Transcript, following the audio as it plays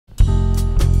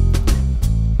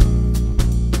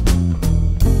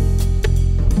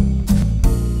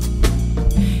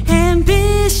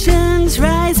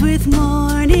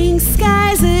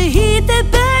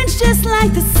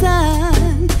like the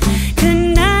sun.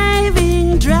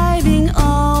 Conniving, driving,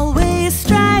 always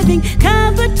striving,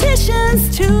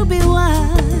 competitions to be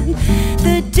won.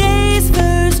 The day's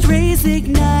first rays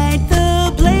ignite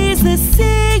the blaze, the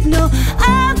signal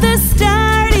of the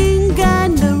starting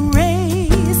gun. The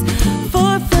race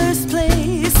for first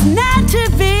place, not to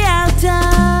be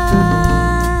outdone.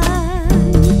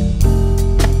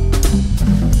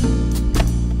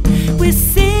 With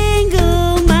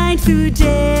single mind through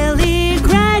daily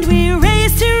grind, we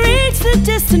race to reach the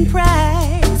distant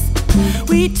prize.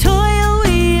 We toil,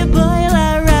 we boil,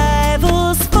 our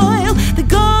rivals foil. The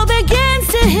goal begins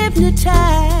to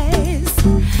hypnotize.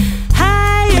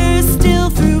 Higher still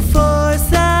through force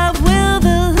of will,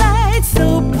 the light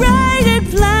so bright it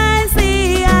blinds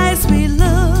the eyes. We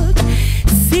look,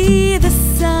 see the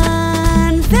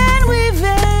sun, then we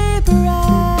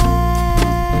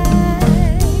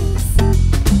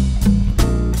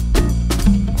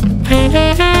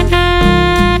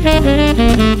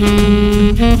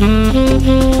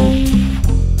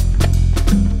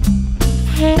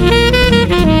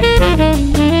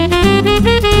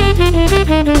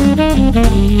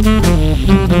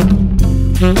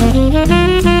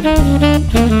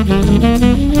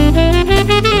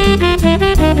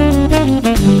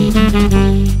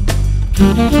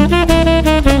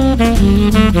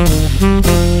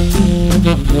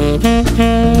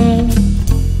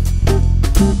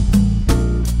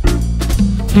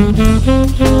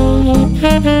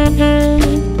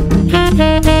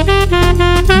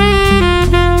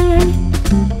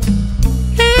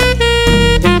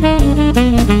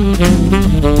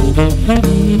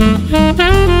Thank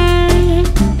you.